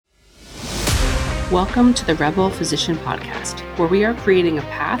Welcome to the Rebel Physician Podcast, where we are creating a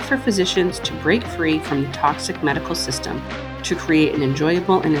path for physicians to break free from the toxic medical system to create an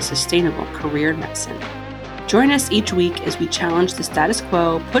enjoyable and a sustainable career in medicine. Join us each week as we challenge the status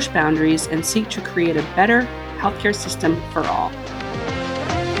quo, push boundaries, and seek to create a better healthcare system for all.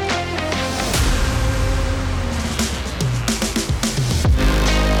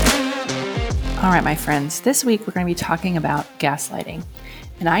 All right, my friends, this week we're going to be talking about gaslighting.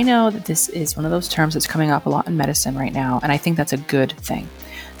 And I know that this is one of those terms that's coming up a lot in medicine right now, and I think that's a good thing.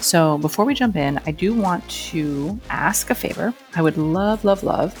 So before we jump in, I do want to ask a favor. I would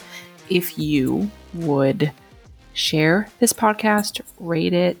love if you would share this podcast,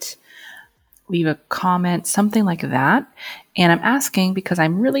 rate it, leave a comment, something like that. And I'm asking because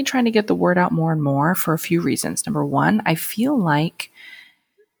I'm really trying to get the word out more and more for a few reasons. Number one, I feel like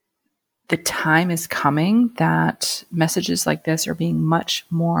the time is coming that messages like this are being much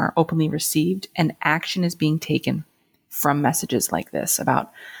more openly received and action is being taken from messages like this about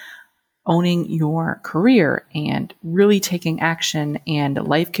owning your career and really taking action, and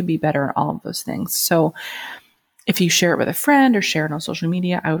life can be better and all of those things. So if you share it with a friend or share it on social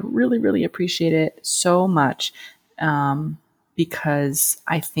media, I would really appreciate it so much, because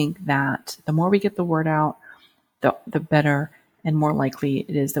I think that the more we get the word out, the better and more likely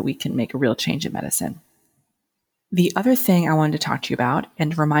it is that we can make a real change in medicine. The other thing I wanted to talk to you about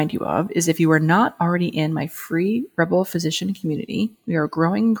and remind you of is if you are not already in my free Rebel Physician community, we are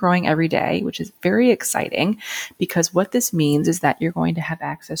growing and growing every day, which is very exciting because what this means is that you're going to have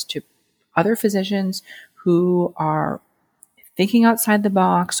access to other physicians who are thinking outside the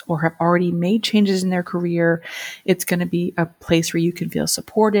box or have already made changes in their career. It's going to be a place where you can feel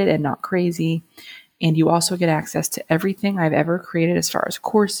supported and not crazy. And you also get access to everything I've ever created as far as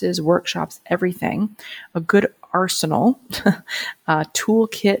courses, workshops, everything. A good arsenal,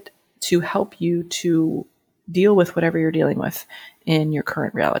 toolkit to help you to deal with whatever you're dealing with in your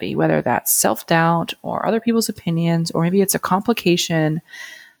current reality, whether that's self-doubt or other people's opinions, or maybe it's a complication,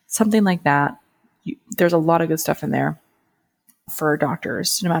 something like that. There's a lot of good stuff in there for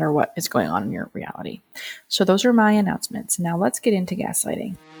doctors, no matter what is going on in your reality. So those are my announcements. Now let's get into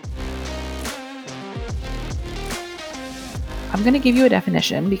gaslighting. I'm going to give you a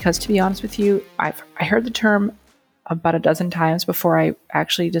definition because, to be honest with you, I heard the term about a dozen times before I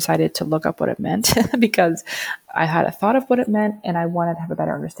actually decided to look up what it meant because I had a thought of what it meant and I wanted to have a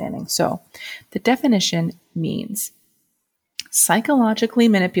better understanding. So the definition means psychologically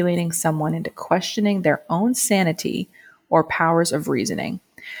manipulating someone into questioning their own sanity or powers of reasoning.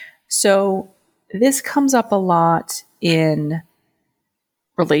 So this comes up a lot in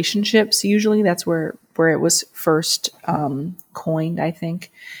relationships. Usually that's where it was first coined, I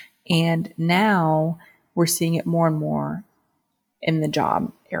think. And now we're seeing it more and more in the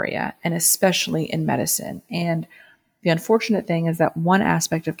job area, and especially in medicine. And the unfortunate thing is that one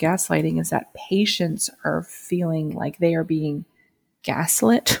aspect of gaslighting is that patients are feeling like they are being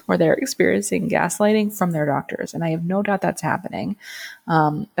gaslit or they're experiencing gaslighting from their doctors. And I have no doubt that's happening.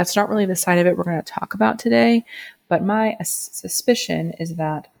 That's not really the side of it we're going to talk about today. But my suspicion is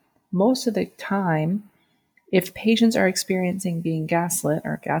that most of the time, if patients are experiencing being gaslit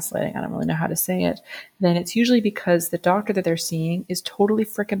or gaslighting, I don't really know how to say it, then it's usually because the doctor that they're seeing is totally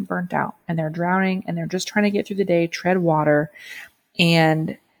freaking burnt out and they're drowning and they're just trying to get through the day, tread water,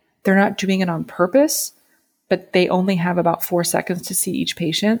 and they're not doing it on purpose, but they only have about 4 seconds to see each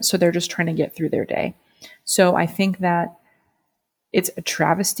patient. So they're just trying to get through their day. So I think that it's a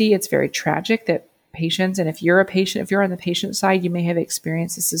travesty. It's very tragic that patients, and if you're a patient, if you're on the patient side, you may have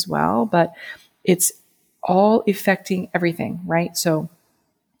experienced this as well, but it's all affecting everything, right? So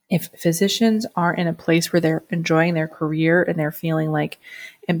if physicians are in a place where they're enjoying their career and they're feeling like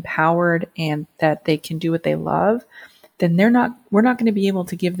empowered and that they can do what they love, then we're not going to be able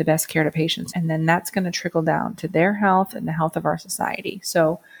to give the best care to patients. And then that's going to trickle down to their health and the health of our society.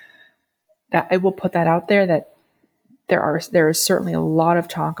 So that I will put that out there that there is certainly a lot of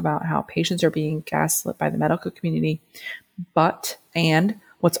talk about how patients are being gaslit by the medical community, and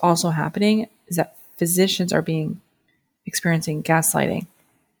what's also happening is that physicians are experiencing gaslighting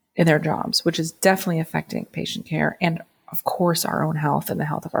in their jobs, which is definitely affecting patient care and, of course, our own health and the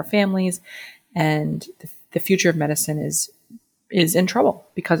health of our families. And the future of medicine is in trouble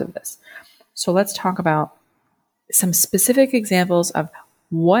because of this. So let's talk about some specific examples of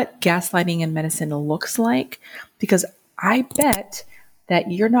what gaslighting in medicine looks like, because I bet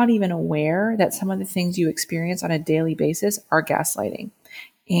that you're not even aware that some of the things you experience on a daily basis are gaslighting.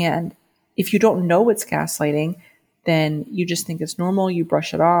 And if you don't know it's gaslighting, then you just think it's normal, you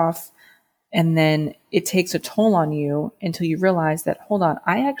brush it off, And then it takes a toll on you until you realize that, hold on,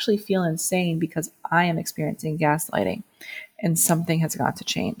 I actually feel insane because I am experiencing gaslighting and something has got to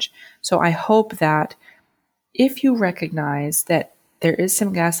change. So I hope that if you recognize that there is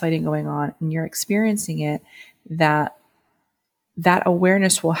some gaslighting going on and you're experiencing it, that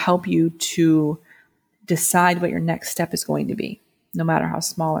awareness will help you to decide what your next step is going to be, no matter how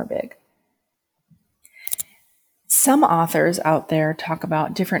small or big. Some authors out there talk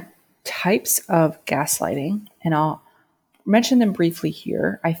about different types of gaslighting, and I'll mention them briefly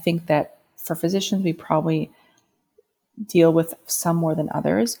here. I think that for physicians, we probably deal with some more than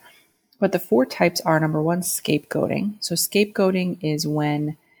others. But the 4 types are, number 1, scapegoating. So scapegoating is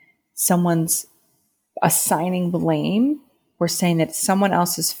when someone's assigning blame or saying that someone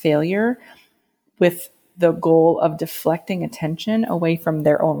else's failure with the goal of deflecting attention away from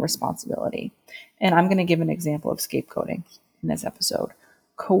their own responsibility. And I'm going to give an example of scapegoating in this episode.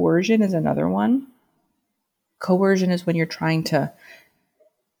 Coercion is another one. Coercion is when you're trying to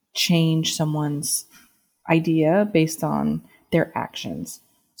change someone's idea based on their actions.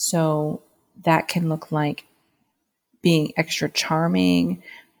 So that can look like being extra charming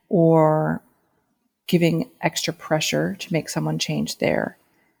or giving extra pressure to make someone change their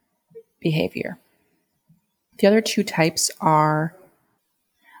behavior. The other 2 types are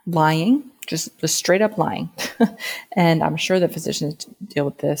lying, just straight up lying. And I'm sure that physicians deal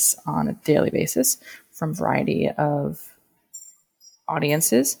with this on a daily basis from a variety of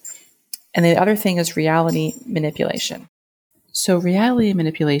audiences. And the other thing is reality manipulation. So reality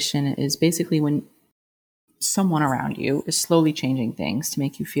manipulation is basically when someone around you is slowly changing things to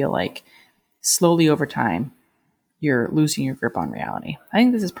make you feel like slowly over time you're losing your grip on reality. I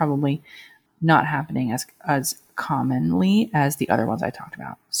think this is probably not happening as commonly as the other ones I talked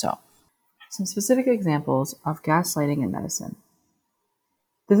about. So, some specific examples of gaslighting in medicine.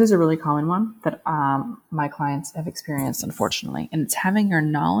 This is a really common one that my clients have experienced, unfortunately, and it's having your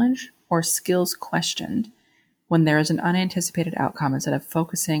knowledge or skills questioned when there is an unanticipated outcome instead of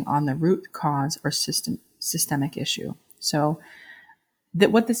focusing on the root cause or systemic issue. So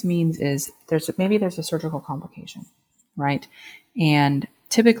what this means is there's a surgical complication, right? And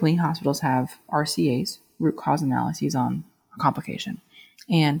typically hospitals have RCAs, root cause analyses on a complication.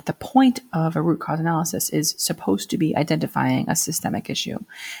 And the point of a root cause analysis is supposed to be identifying a systemic issue.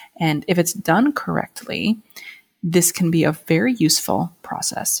 And if it's done correctly, this can be a very useful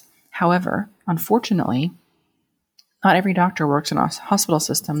process. However, unfortunately, not every doctor works in a hospital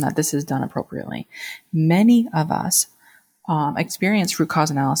system that this is done appropriately. Many of us experience root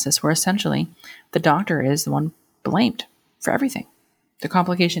cause analysis where essentially the doctor is the one blamed for everything. The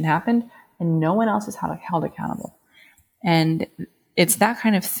complication happened and no one else is held accountable. And it's that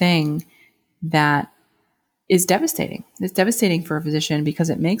kind of thing that is devastating. It's devastating for a physician because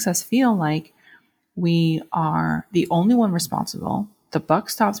it makes us feel like we are the only one responsible. The buck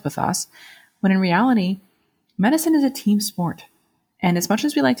stops with us, when in reality, medicine is a team sport. And as much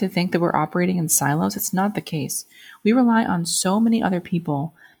as we like to think that we're operating in silos, it's not the case. We rely on so many other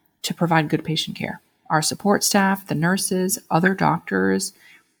people to provide good patient care. Our support staff, the nurses, other doctors,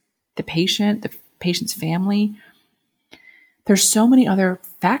 the patient's family. There's so many other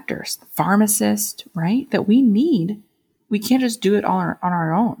factors, the pharmacist, right, that we need. We can't just do it all on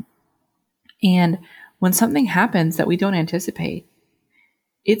our own. And when something happens that we don't anticipate,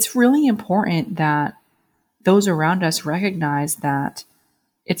 it's really important that those around us recognize that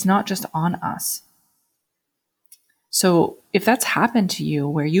it's not just on us. So if that's happened to you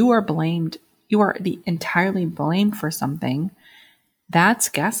where you are blamed, you are entirely blamed for something, that's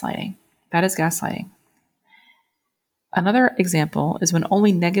gaslighting. That is gaslighting. Another example is when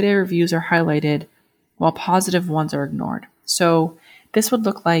only negative reviews are highlighted while positive ones are ignored. So this would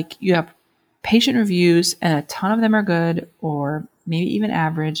look like you have patient reviews and a ton of them are good or maybe even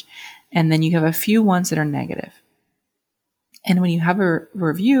average, and then you have a few ones that are negative. And when you have a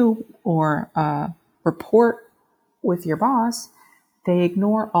review or a report with your boss, they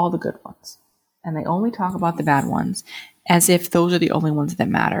ignore all the good ones and they only talk about the bad ones as if those are the only ones that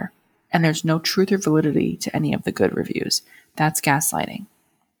matter. And there's no truth or validity to any of the good reviews. That's gaslighting.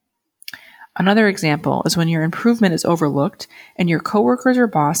 Another example is when your improvement is overlooked and your coworkers or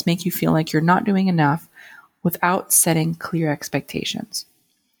boss make you feel like you're not doing enough without setting clear expectations.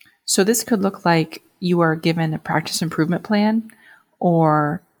 So this could look like you are given a practice improvement plan,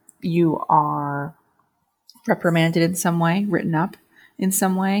 or you are reprimanded in some way, written up in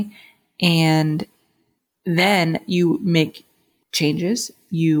some way, and then you make changes.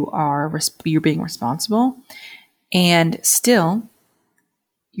 You're being responsible, and still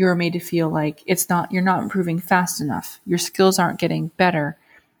you're made to feel like you're not improving fast enough. Your skills aren't getting better.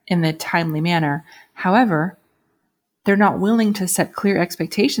 in the timely manner. However, they're not willing to set clear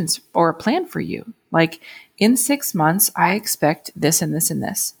expectations or a plan for you. Like, in 6 months, I expect this and this and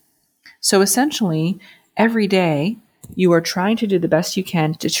this. So essentially, every day you are trying to do the best you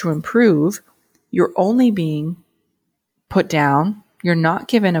can to improve. You're only being put down. You're not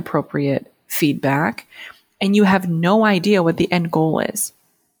given appropriate feedback, and you have no idea what the end goal is.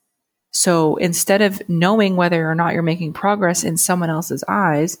 So instead of knowing whether or not you're making progress in someone else's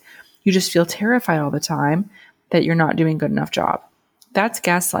eyes, you just feel terrified all the time that you're not doing a good enough job. That's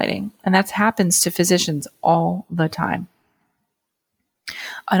gaslighting, and that happens to physicians all the time.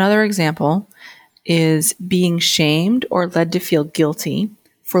 Another example is being shamed or led to feel guilty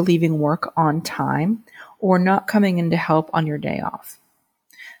for leaving work on time or not coming in to help on your day off.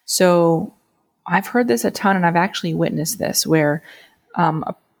 So I've heard this a ton, and I've actually witnessed this where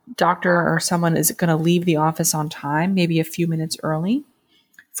a doctor or someone is going to leave the office on time, maybe a few minutes early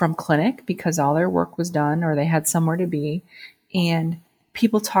from clinic because all their work was done or they had somewhere to be. And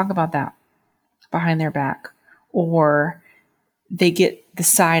people talk about that behind their back, or they get the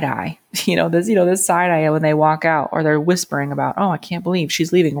side eye, this side eye when they walk out, or they're whispering about, oh, I can't believe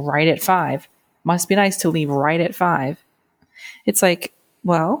she's leaving right at 5. Must be nice to leave right at 5. It's like,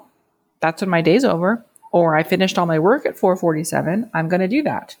 well, that's when my day's over, or I finished all my work at 4:47. I'm going to do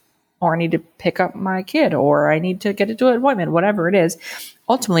that. Or I need to pick up my kid, or I need to get into an appointment, whatever it is.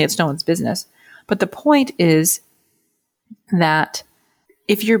 Ultimately, it's no one's business. But the point is that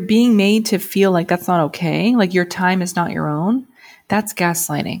if you're being made to feel like that's not okay, like your time is not your own, that's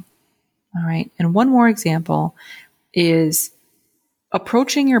gaslighting. All right. And one more example is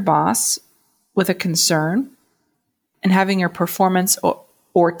approaching your boss with a concern and having your performance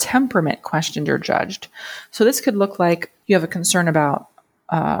or temperament questioned or judged. So this could look like you have a concern about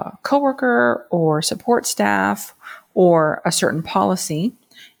a coworker or support staff or a certain policy,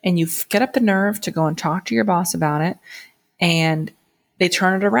 and you get up the nerve to go and talk to your boss about it, and they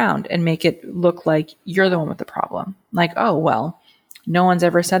turn it around and make it look like you're the one with the problem. Like, oh, well, no one's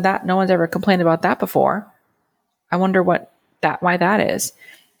ever said that. No one's ever complained about that before. I wonder why that is.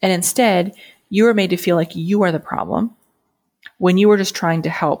 And instead, you are made to feel like you are the problem when you were just trying to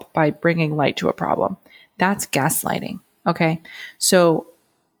help by bringing light to a problem. That's gaslighting. Okay. So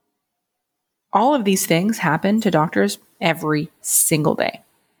all of these things happen to doctors every single day,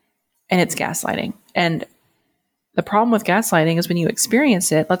 and it's gaslighting. And the problem with gaslighting is when you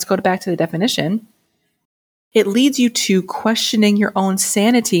experience it, let's go back to the definition. It leads you to questioning your own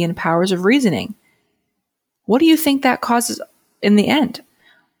sanity and powers of reasoning. What do you think that causes in the end,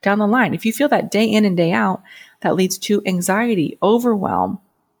 down the line? If you feel that day in and day out, that leads to anxiety, overwhelm,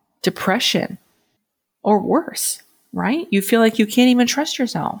 depression, or worse, right? You feel like you can't even trust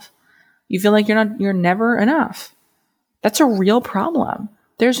yourself. You feel like you're never enough. That's a real problem.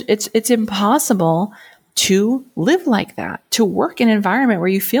 It's impossible to live like that, to work in an environment where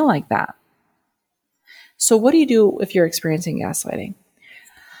you feel like that. So what do you do if you're experiencing gaslighting?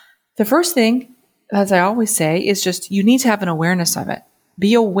 The first thing, as I always say, is just you need to have an awareness of it.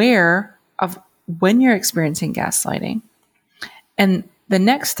 Be aware of when you're experiencing gaslighting. And the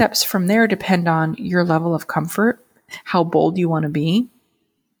next steps from there depend on your level of comfort, how bold you want to be.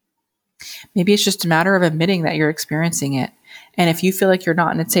 Maybe it's just a matter of admitting that you're experiencing it. And if you feel like you're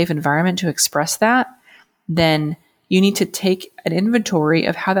not in a safe environment to express that, then you need to take an inventory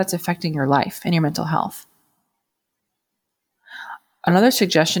of how that's affecting your life and your mental health. Another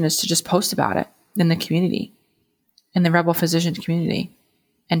suggestion is to just post about it in the community, in the Rebel Physician community,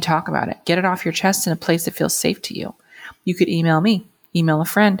 and talk about it. Get it off your chest in a place that feels safe to you. You could email me, email a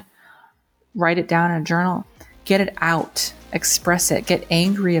friend, write it down in a journal, get it out, express it, get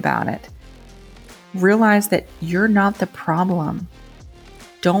angry about it. Realize that you're not the problem.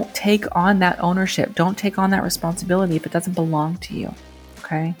 Don't take on that ownership. Don't take on that responsibility if it doesn't belong to you.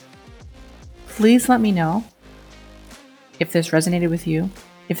 Okay? Please let me know if this resonated with you,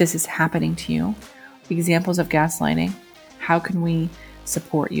 if this is happening to you, examples of gaslighting, how can we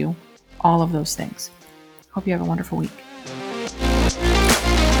support you, all of those things. Hope you have a wonderful week.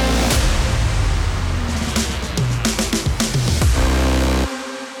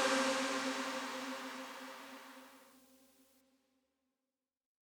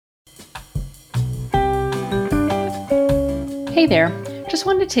 Hey there. Just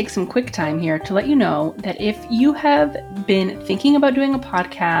wanted to take some quick time here to let you know that if you have been thinking about doing a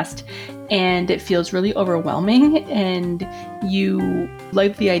podcast and it feels really overwhelming and you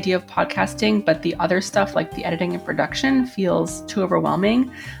like the idea of podcasting, but the other stuff like the editing and production feels too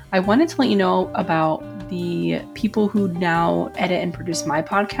overwhelming, I wanted to let you know about the people who now edit and produce my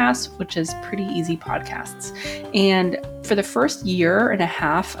podcast, which is Pretty Easy Podcasts. And for the first year and a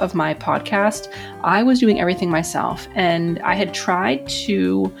half of my podcast, I was doing everything myself. And I had tried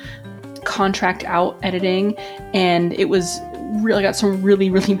to contract out editing, and it was really got some really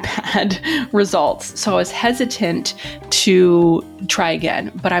bad results. So I was hesitant to try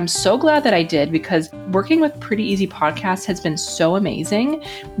again, but I'm so glad that I did, because working with Pretty Easy Podcasts has been so amazing.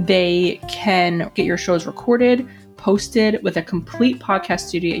 They can get your shows recorded, posted with a complete podcast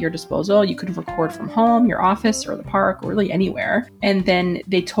studio at your disposal. You could record from home, your office, or the park, or really anywhere. And then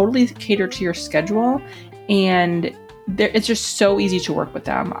they totally cater to your schedule, and it's just so easy to work with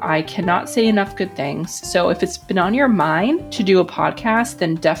them. I cannot say enough good things. So if it's been on your mind to do a podcast,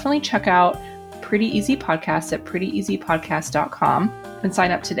 then definitely check out Pretty Easy Podcasts at prettyeasypodcast.com and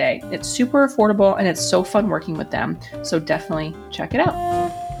sign up today. It's super affordable and it's so fun working with them. So definitely check it out.